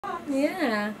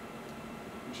Yeah.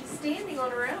 She's standing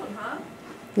on her own, huh?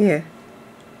 Yeah.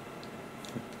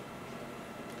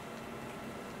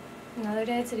 Another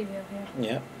day at Cityville here.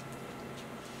 Yeah.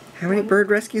 How many bird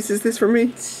rescues is this for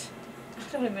me?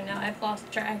 I don't even know. I've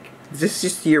lost track.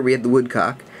 This year we had the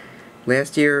woodcock.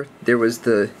 Last year there was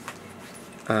the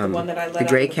one that I let the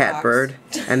gray out of the box. catbird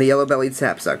and the yellow-bellied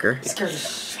sapsucker. Scared the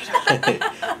shit out of me.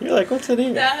 You're like, what's in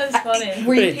here? That was funny.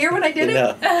 Were you here when I did it?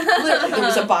 No. Literally, there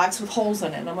was a box with holes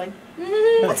in it, and I'm like,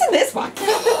 what's in this box?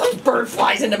 Bird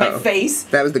flies into my face.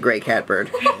 That was the gray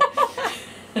catbird.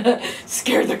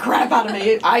 Scared the crap out of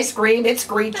me. I screamed, it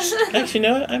screeched. Actually, you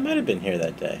know what? I might have been here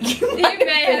that day. You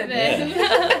may have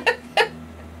been.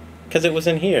 Because it was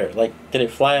in here. Like, did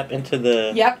it fly up into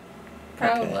the... Yep.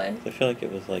 Probably. Okay. I feel like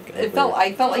it was like... I felt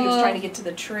like he was trying to get to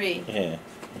the tree. Yeah.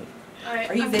 Alright.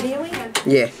 Are you videoing?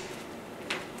 Yeah.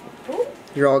 Ooh.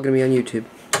 You're all going to be on YouTube.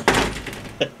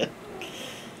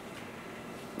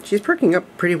 She's perking up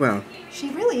pretty well. She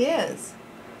really is.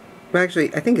 Well,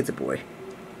 actually, I think it's a boy.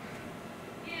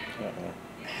 Uh-oh.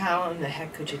 How in the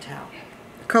heck could you tell?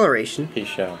 Coloration. He's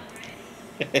shown.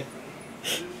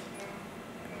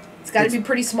 It's got to be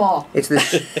pretty small. It's the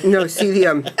no. See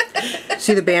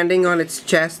the banding on its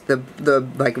chest, the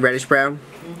like reddish brown.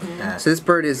 Mm-hmm. So this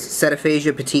bird is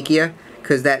Cetaphasia petechia,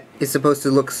 because that is supposed to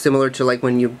look similar to like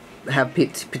when you have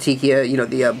petechia, you know,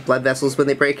 the blood vessels when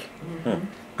they break.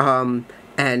 Mm-hmm.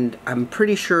 And I'm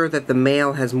pretty sure that the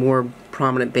male has more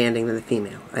prominent banding than the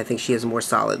female. I think she has a more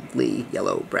solidly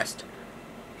yellow breast.